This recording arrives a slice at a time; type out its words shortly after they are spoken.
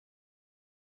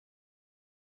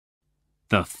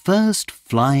The First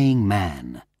Flying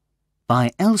Man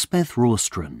by Elspeth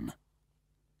Råström.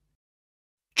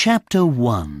 Chapter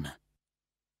 1.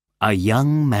 A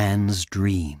Young Man's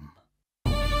Dream.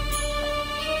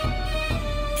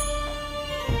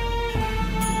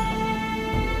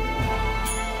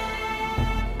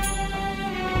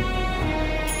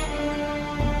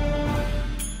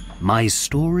 My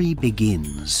story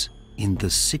begins in the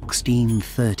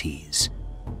 1630s.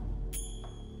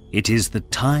 It is the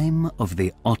time of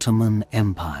the Ottoman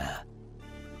Empire.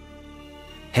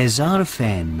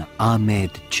 Hezarfen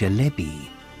Ahmed Çelebi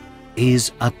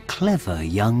is a clever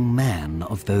young man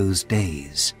of those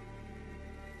days.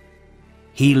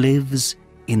 He lives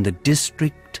in the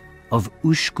district of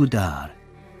Üsküdar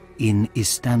in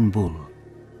Istanbul.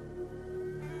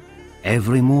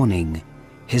 Every morning,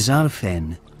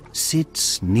 Hezarfen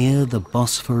sits near the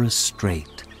Bosphorus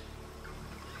Strait.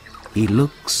 He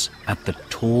looks at the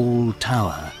tall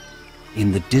tower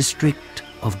in the district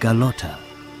of Galata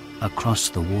across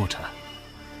the water.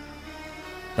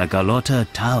 The Galata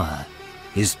Tower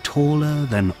is taller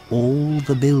than all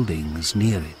the buildings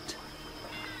near it.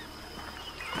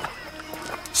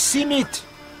 Simit!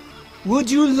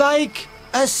 Would you like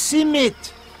a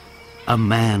simit? A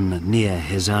man near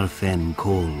Hezarfen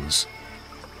calls.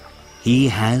 He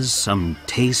has some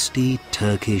tasty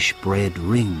Turkish bread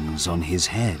rings on his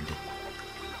head.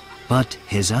 But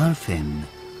Hezarfen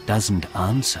doesn't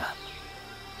answer.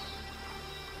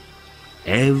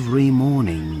 Every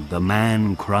morning the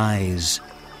man cries,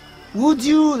 Would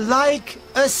you like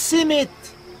a simit?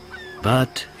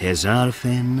 But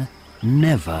Hezarfen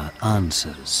never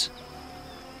answers.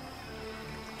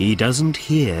 He doesn't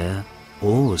hear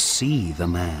or see the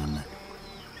man.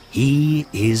 He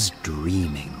is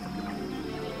dreaming.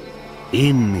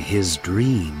 In his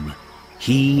dream,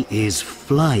 he is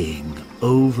flying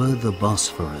over the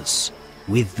Bosphorus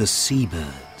with the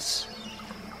seabirds.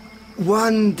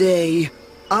 One day,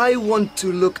 I want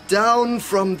to look down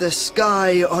from the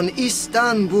sky on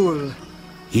Istanbul.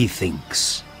 He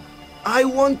thinks. I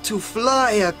want to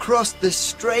fly across the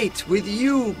strait with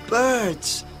you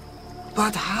birds.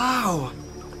 But how?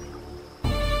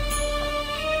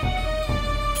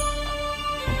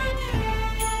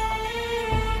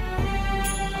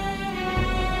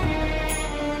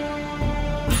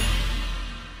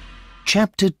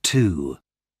 Chapter 2.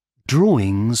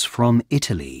 Drawings from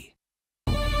Italy.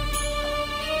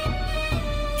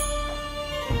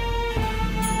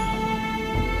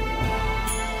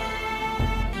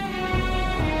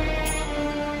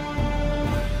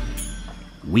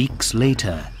 Weeks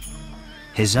later,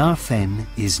 Hezarfen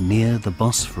is near the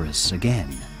Bosphorus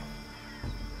again.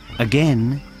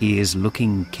 Again, he is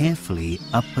looking carefully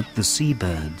up at the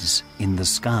seabirds in the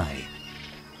sky.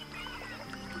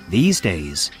 These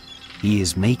days, he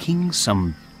is making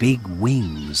some big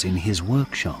wings in his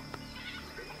workshop.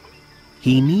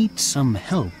 He needs some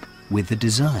help with the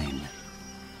design.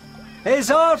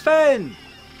 Hezarfen!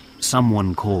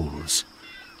 Someone calls.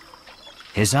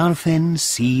 Hezarfen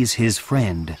sees his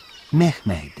friend,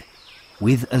 Mehmed,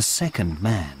 with a second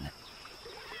man.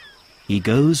 He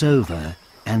goes over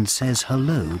and says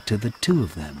hello to the two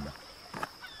of them.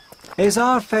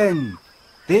 Hezarfen,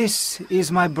 this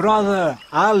is my brother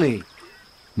Ali.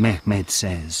 Mehmed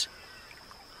says.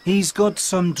 He's got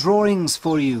some drawings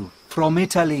for you from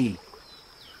Italy.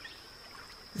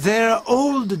 They're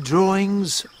old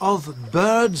drawings of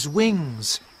birds'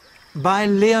 wings by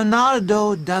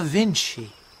Leonardo da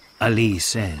Vinci. Ali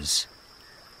says.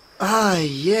 Ah,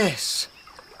 yes.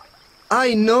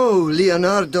 I know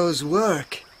Leonardo's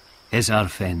work.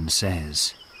 Hezarfen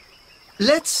says.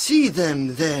 Let's see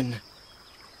them then.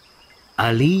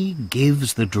 Ali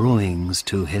gives the drawings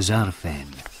to Hezarfen.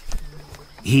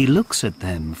 He looks at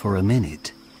them for a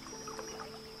minute.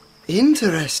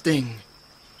 Interesting,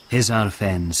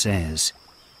 Hezarfen says.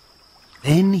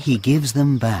 Then he gives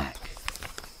them back.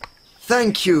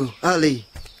 Thank you, Ali.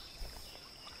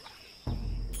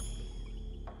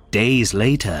 Days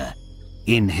later,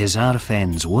 in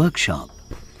Hezarfen's workshop.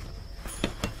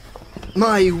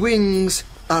 My wings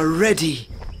are ready.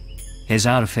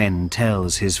 Hezarfen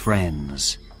tells his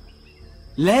friends.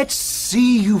 Let's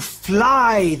see you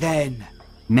fly then.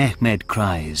 Mehmed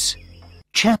cries.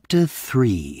 Chapter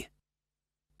 3.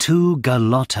 To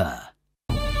Galata.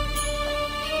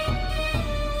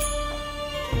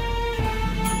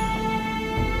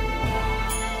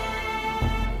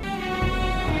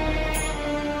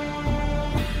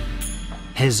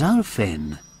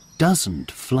 Hezarfen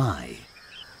doesn't fly.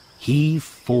 He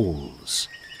falls.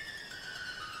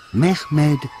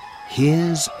 Mehmed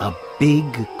hears a big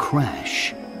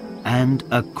crash and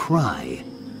a cry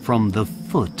from the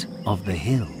foot of the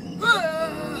hill.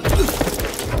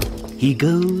 He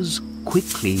goes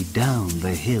quickly down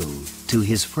the hill to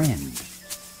his friend.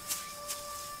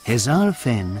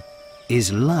 Hezarfen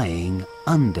is lying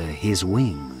under his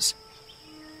wings.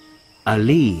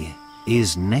 Ali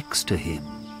is next to him.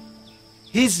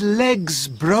 His leg's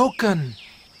broken.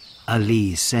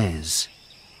 Ali says.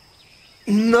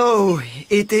 No,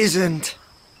 it isn't.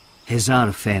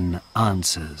 Hezarfen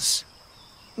answers.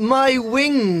 My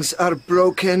wings are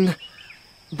broken,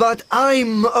 but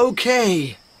I'm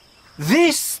okay.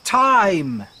 This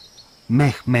time!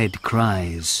 Mehmed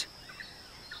cries.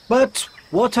 But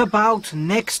what about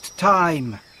next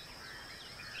time?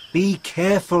 Be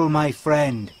careful, my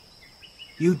friend.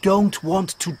 You don't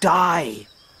want to die.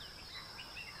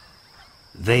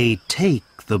 They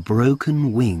take the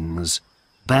broken wings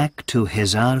back to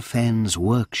Hezarfen's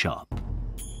workshop.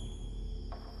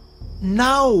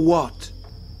 Now what?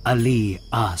 Ali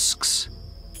asks.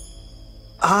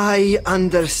 I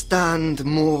understand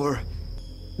more.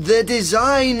 The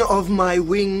design of my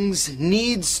wings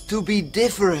needs to be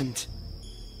different,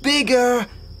 bigger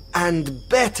and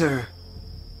better.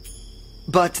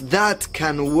 But that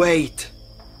can wait.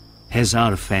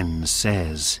 Hezarfen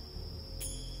says.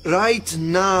 Right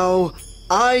now,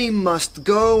 I must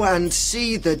go and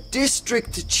see the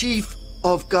district chief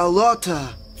of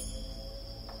Galata.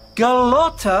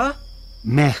 Galata?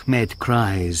 Mehmed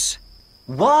cries.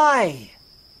 Why?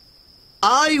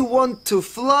 I want to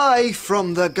fly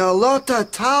from the Galata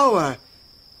Tower,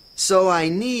 so I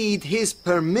need his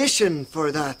permission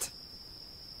for that.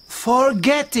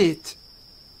 Forget it.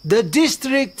 The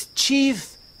district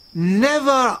chief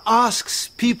never asks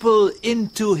people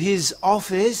into his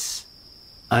office.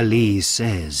 Ali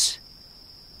says.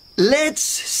 Let's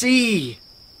see.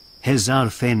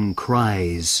 Hezarfen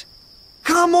cries.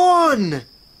 Come on!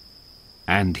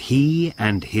 And he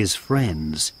and his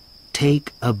friends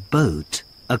take a boat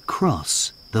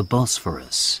across the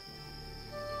Bosphorus.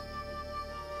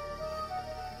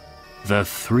 The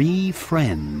three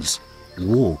friends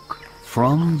walk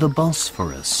from the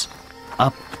Bosphorus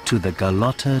up to the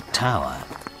Galata Tower.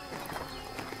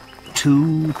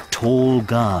 Two tall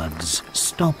guards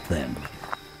stop them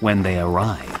when they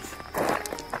arrive.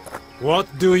 What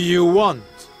do you want?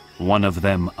 One of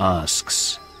them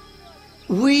asks.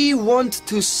 We want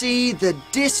to see the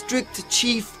district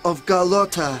chief of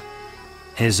Galata.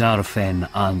 Hezarfen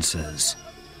answers.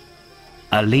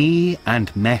 Ali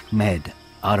and Mehmed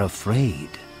are afraid.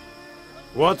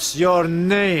 What's your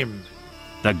name?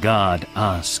 The guard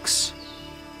asks.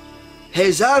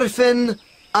 Hezarfen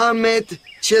Ahmed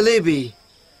Çelebi.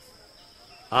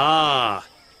 Ah,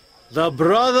 the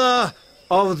brother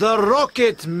of the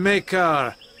rocket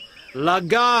maker,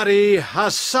 Lagari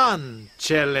Hassan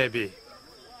Çelebi.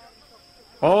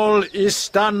 All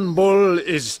Istanbul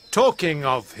is talking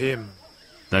of him.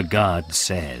 The guard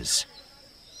says.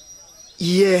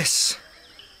 Yes.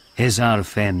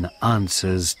 Hezarfen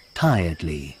answers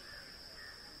tiredly.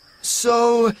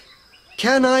 So,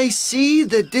 can I see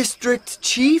the district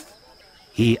chief?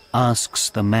 He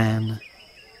asks the man.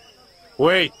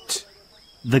 Wait.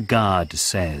 The guard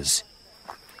says.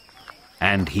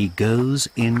 And he goes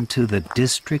into the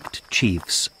district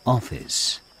chief's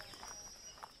office.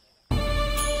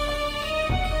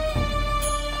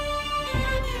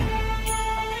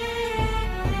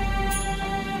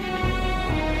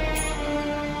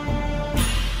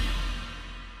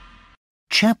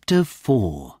 Chapter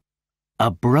 4.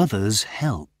 A Brother's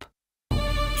Help.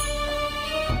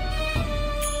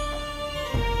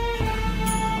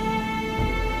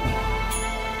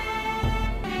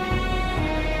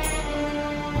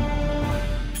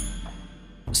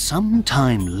 Some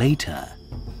time later,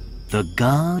 the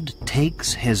guard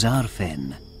takes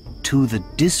Hezarfen to the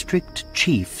district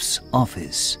chief's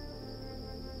office.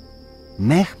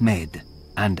 Mehmed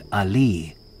and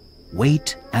Ali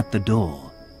wait at the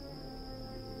door.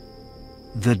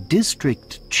 The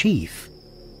district chief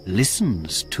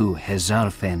listens to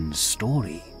Hezarfen's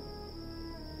story.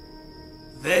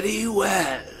 Very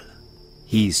well.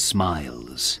 He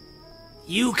smiles.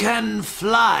 You can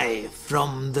fly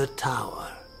from the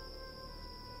tower.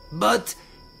 But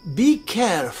be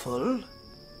careful.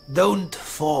 Don't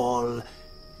fall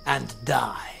and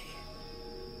die.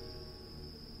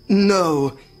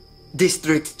 No,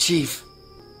 district chief.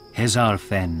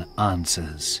 Hezarfen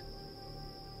answers.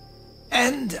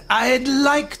 And I'd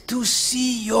like to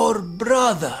see your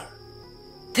brother.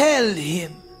 Tell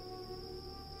him.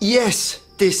 Yes,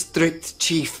 district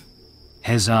chief.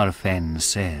 Hezarfen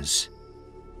says.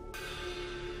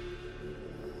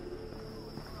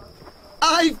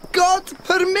 I've got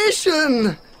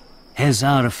permission!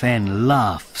 Hezarfen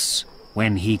laughs.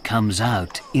 when he comes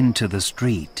out into the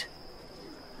street.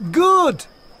 Good!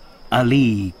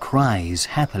 Ali cries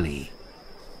happily.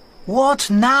 What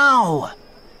now?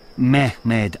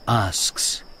 Mehmed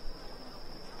asks.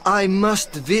 I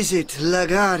must visit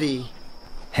Lagari.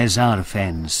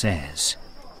 Hezarfen says.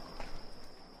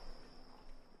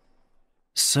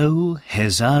 So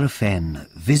Hezarfen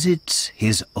visits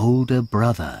his older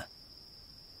brother.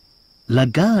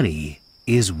 Lagari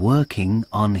is working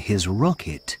on his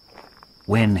rocket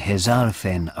when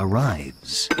Hezarfen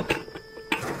arrives.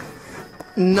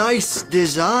 Nice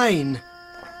design.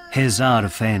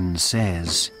 Hezarfen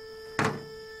says.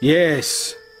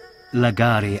 Yes,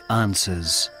 Lagari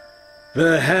answers.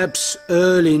 perhaps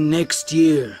early next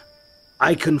year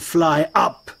I can fly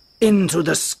up into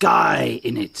the sky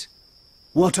in it.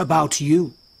 What about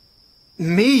you?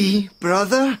 Me,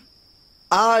 brother?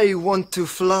 I want to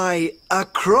fly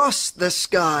across the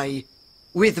sky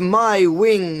with my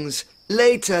wings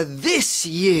later this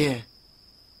year.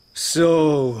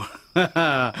 So,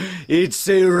 it's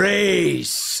a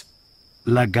race.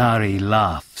 Lagari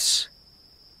laughs.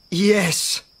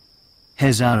 Yes,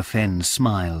 Hezarfen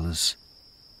smiles.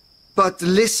 but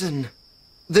listen.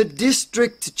 The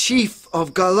district chief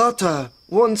of Galata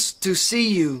wants to see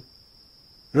you.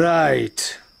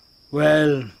 Right.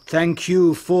 Well, thank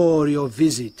you for your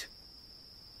visit.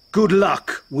 Good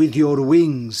luck with your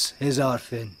wings,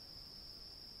 Hezarfen.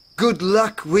 Good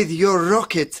luck with your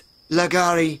rocket,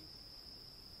 Lagari.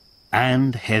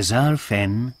 And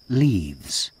Hezarfen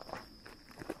leaves.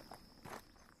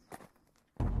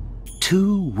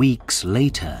 2 weeks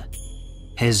later,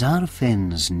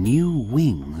 Hezarfen's new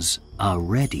wings are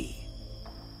ready.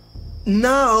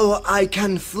 Now I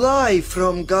can fly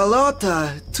from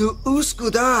Galata to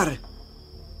Uskudar.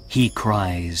 He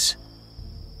cries.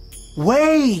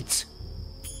 Wait!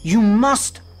 You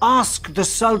must ask the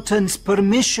Sultan's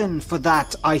permission for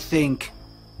that, I think.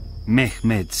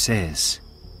 Mehmed says.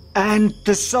 And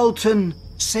the Sultan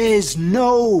says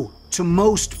no to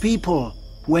most people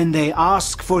when they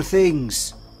ask for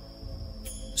things.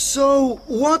 So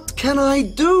what can I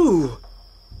do?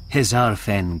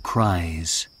 Hezarfen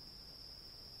cries.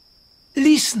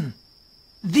 Listen,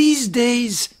 these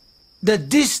days the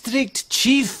district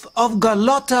chief of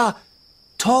Galata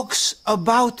talks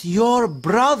about your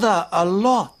brother a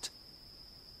lot.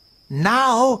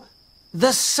 Now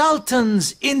the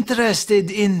Sultan's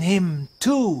interested in him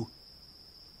too.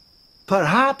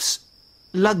 Perhaps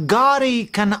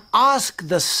Lagari can ask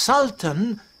the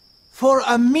Sultan for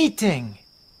a meeting.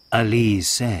 Ali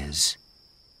says.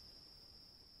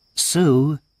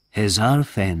 So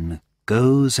Hezarfen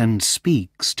goes and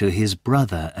speaks to his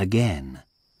brother again.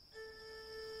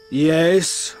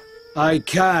 Yes, I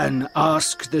can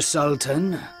ask the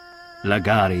Sultan.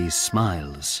 Lagari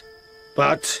smiles.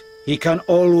 But he can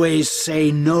always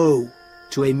say no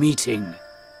to a meeting.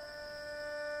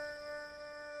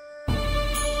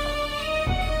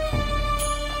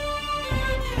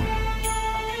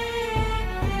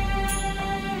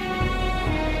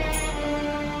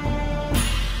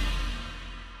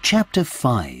 Chapter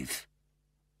 5.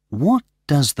 What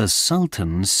does the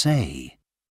Sultan say?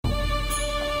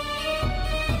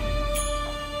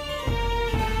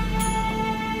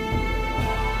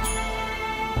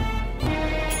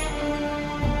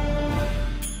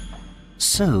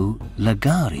 So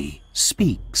Lagari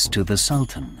speaks to the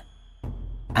Sultan,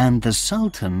 and the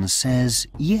Sultan says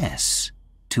yes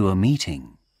to a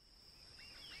meeting.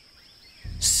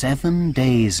 7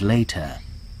 days later,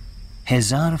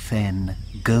 Hezarfen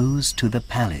goes to the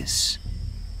palace.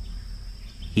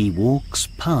 He walks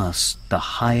past the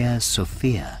Hagia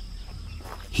Sophia.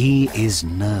 He is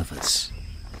nervous.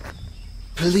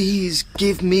 Please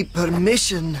give me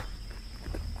permission.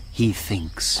 He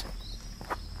thinks.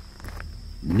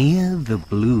 Near the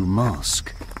Blue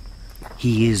Mosque,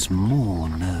 he is more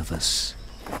nervous.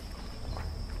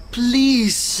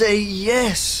 Please say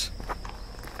yes.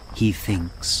 He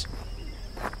thinks.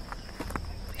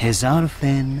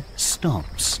 Hezarfen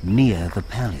stops near the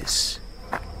palace.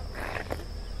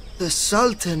 The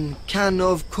Sultan can,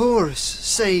 of course,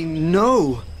 say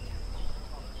no.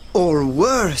 Or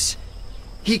worse,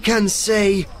 he can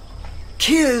say,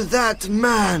 kill that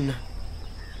man.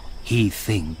 He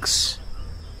thinks.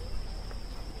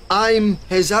 I'm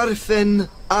Hezarfen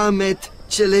Ahmet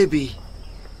Çelebi.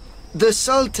 The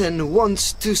Sultan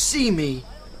wants to see me.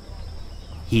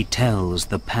 He tells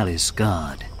the palace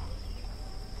guard.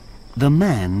 The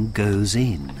man goes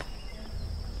in.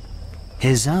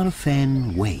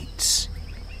 Hezarfen waits.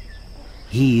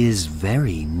 He is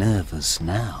very nervous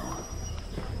now.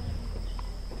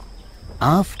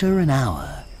 After an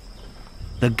hour,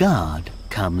 the guard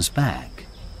comes back.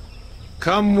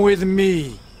 come with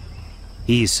me,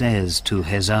 he says to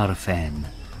Hezarfen.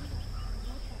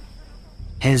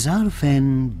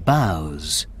 Hezarfen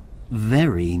bows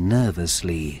very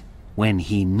nervously when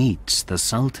he meets the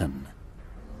Sultan.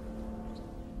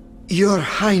 Your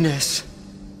Highness,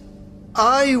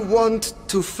 I want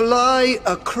to fly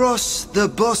across the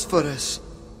Bosphorus,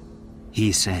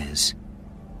 he says.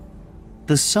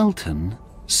 The Sultan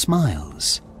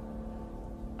smiles.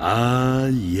 Ah,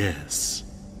 yes.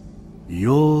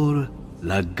 You're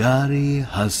Lagari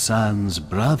Hassan's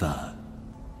brother,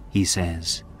 he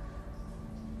says.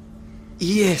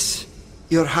 Yes,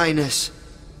 Your Highness.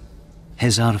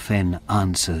 Hezarfen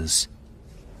answers.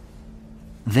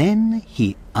 Then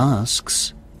he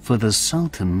asks for the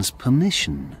Sultan's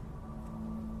permission.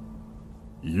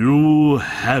 You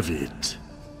have it,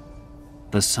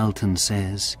 the Sultan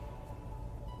says.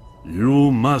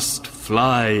 You must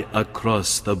fly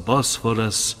across the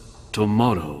Bosphorus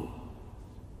tomorrow.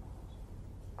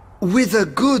 With a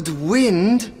good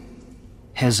wind?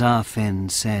 Hezarfen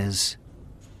says.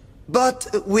 But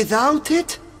without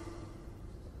it?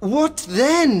 What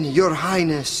then, Your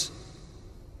Highness?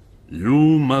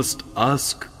 You must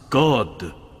ask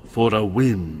God for a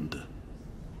wind.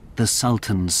 The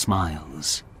Sultan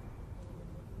smiles.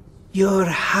 Your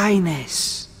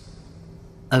Highness,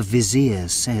 A vizier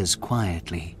says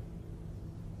quietly.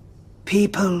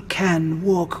 people can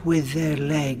walk with their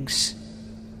legs,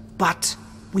 but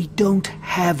we don't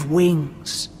have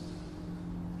wings.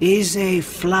 Is a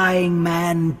flying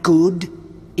man good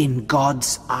in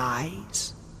God's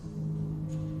eyes?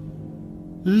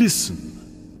 Listen,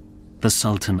 the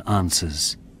Sultan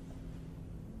answers.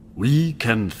 We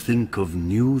can think of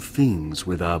new things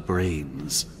with our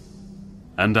brains,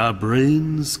 and our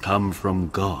brains come from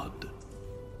God.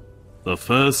 The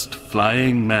first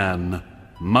flying man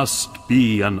must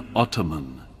be an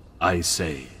Ottoman, I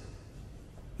say.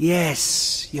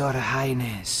 Yes, Your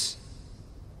Highness.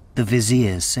 The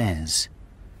vizier says,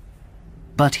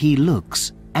 but he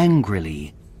looks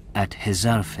angrily at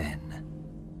Hezarfen.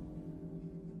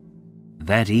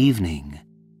 That evening,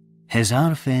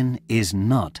 Hezarfen is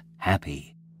not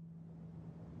happy.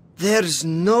 There's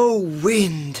no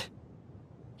wind.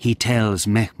 He tells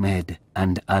Mehmed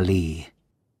and Ali.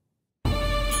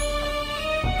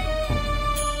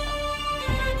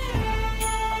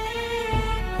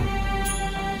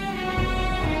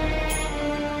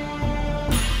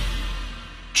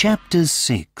 Chapter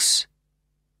 6.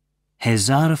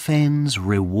 Hezarfen's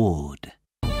Reward.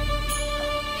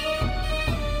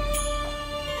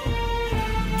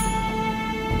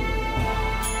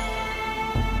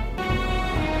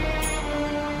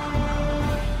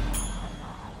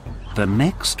 The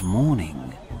next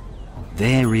morning,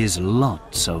 there is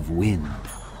lots of wind.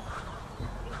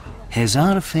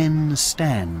 Hezarfen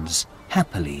stands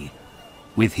happily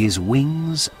with his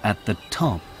wings at the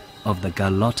top of the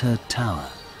Galata Tower.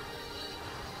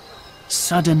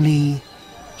 Suddenly,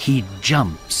 he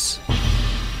jumps.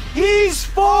 He's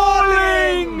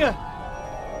falling!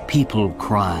 People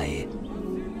cry.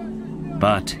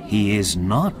 But he is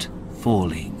not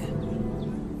falling.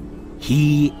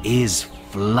 He is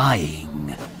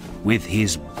flying with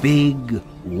his big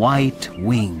white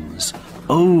wings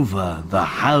over the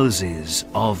houses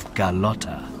of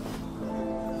Galata.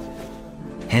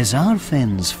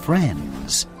 Hezarfen's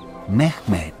friends,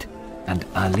 Mehmet and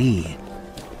Ali,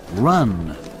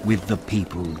 run with the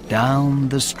people down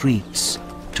the streets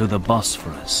to the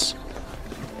Bosphorus.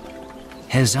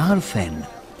 Hezarfen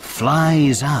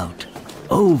flies out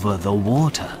over the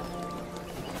water.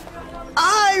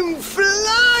 I'm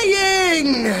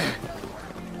flying!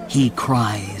 He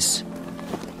cries.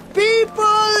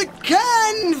 People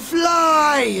can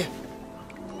fly!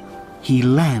 He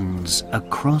lands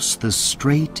across the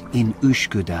strait in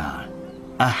Üsküdar,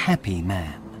 a happy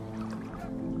man.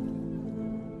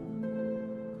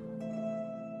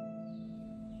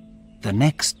 The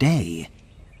next day,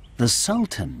 the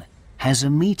Sultan has a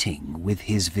meeting with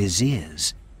his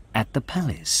viziers at the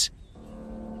palace.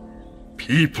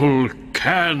 People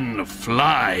can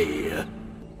fly,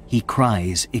 he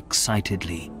cries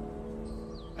excitedly.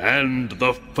 And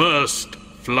the first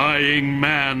flying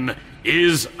man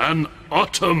is an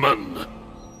Ottoman.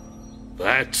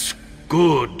 That's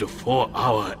good for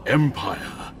our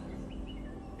empire.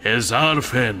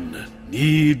 Hezarfen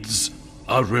needs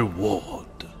a reward.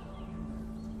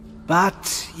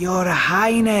 But, Your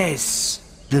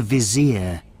Highness, The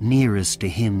vizier nearest to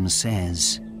him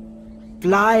says,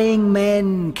 flying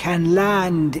men can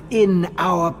land in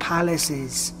our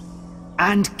palaces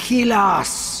and kill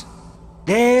us.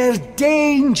 They're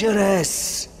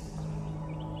dangerous.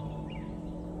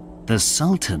 The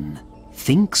Sultan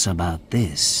thinks about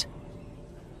this.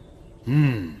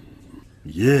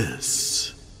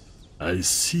 Yes, I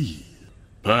see.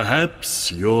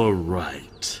 Perhaps you're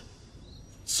right.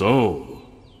 So,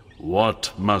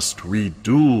 what must we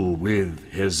do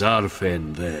with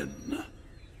Hezarfen then?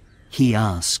 He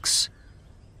asks.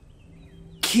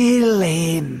 Kill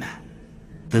him.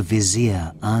 The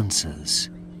vizier answers.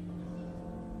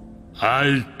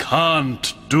 I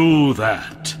can't do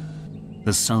that.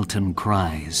 The Sultan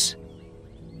cries.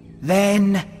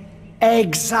 Then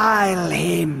exile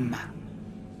him.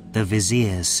 The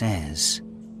vizier says.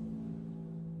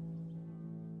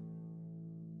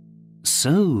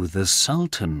 So the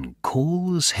Sultan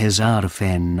calls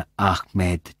Hezarfen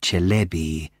Ahmed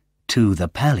Çelebi to the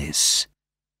palace.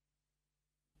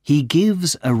 He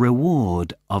gives a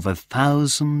reward of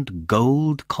 1,000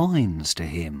 gold coins to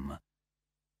him.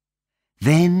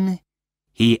 Then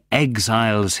he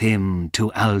exiles him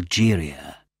to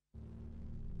Algeria.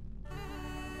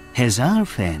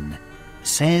 Hezarfen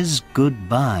says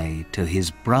goodbye to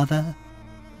his brother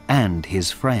and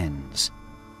his friends.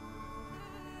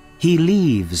 He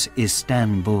leaves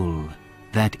Istanbul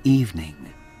that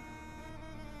evening.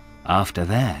 After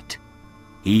that,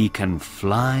 he can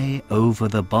fly over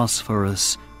the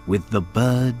Bosphorus with the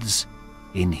birds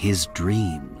in his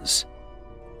dreams.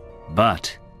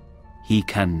 But he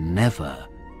can never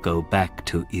go back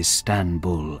to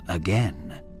Istanbul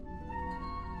again.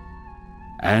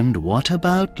 And what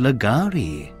about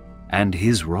Lagari and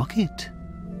his rocket,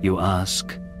 you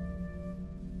ask?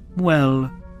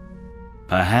 Well,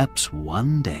 perhaps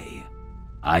one day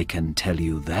I can tell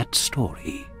you that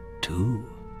story.